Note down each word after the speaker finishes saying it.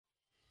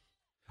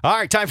All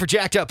right, time for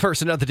Jacked Up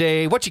Person of the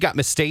Day. What you got,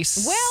 Miss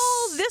Stace?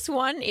 Well, this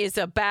one is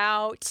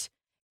about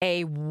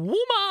a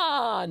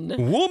woman.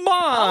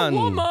 A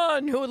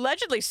woman who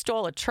allegedly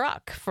stole a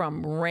truck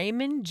from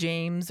Raymond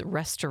James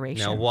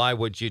Restoration. Now, why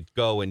would you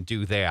go and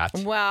do that?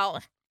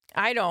 Well,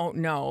 I don't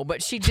know,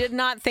 but she did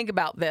not think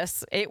about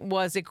this. It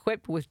was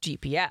equipped with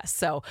GPS.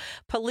 So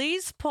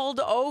police pulled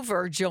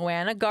over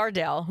Joanna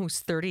Gardell, who's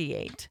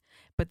 38.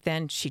 But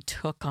then she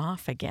took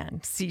off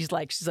again. She's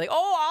like,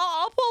 oh,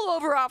 I'll pull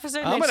over, officer.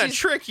 And I'm going to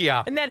trick you.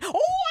 And then, I'm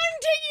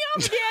taking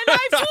off again.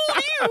 I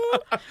fooled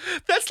you.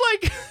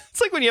 It's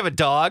like when you have a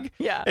dog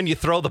and you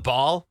throw the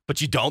ball,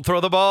 but you don't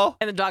throw the ball.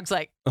 And the dog's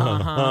like,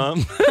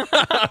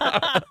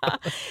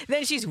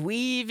 Then she's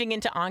weaving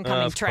into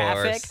oncoming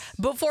traffic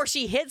before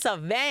she hits a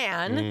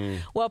van.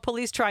 Well,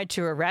 police tried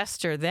to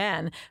arrest her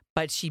then,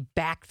 but she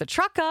backed the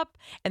truck up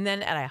and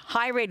then at a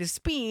high rate of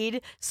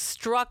speed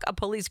struck a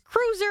police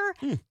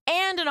cruiser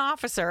and an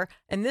officer.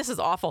 And this is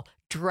awful,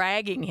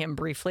 dragging him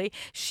briefly.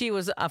 She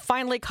was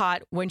finally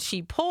caught when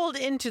she pulled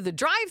into the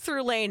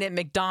drive-through lane at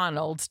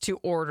McDonald's to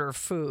order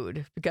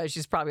food because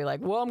she's probably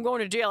like, well, I'm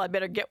going to jail. I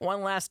better get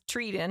one last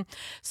treat in.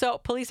 So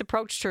police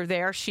approached her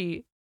there.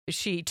 She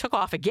took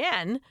off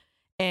again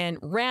and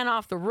ran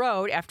off the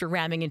road after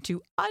ramming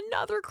into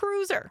another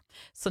cruiser.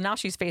 So now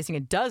she's facing a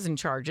dozen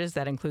charges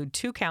that include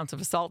 2 counts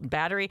of assault and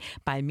battery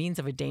by means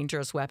of a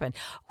dangerous weapon.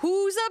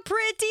 Who's a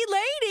pretty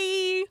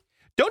lady?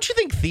 Don't you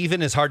think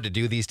thieving is hard to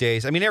do these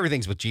days? I mean,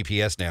 everything's with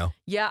GPS now.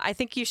 Yeah, I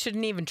think you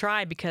shouldn't even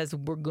try because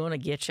we're going to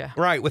get you.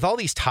 Right. With all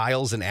these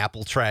tiles and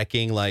Apple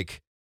tracking,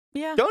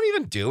 don't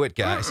even do it,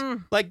 guys.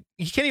 Like,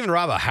 you can't even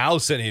rob a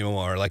house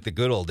anymore like the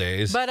good old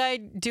days. But I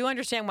do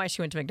understand why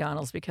she went to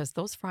McDonald's because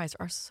those fries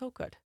are so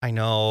good. I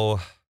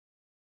know.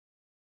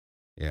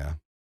 Yeah.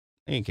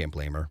 You can't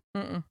blame her.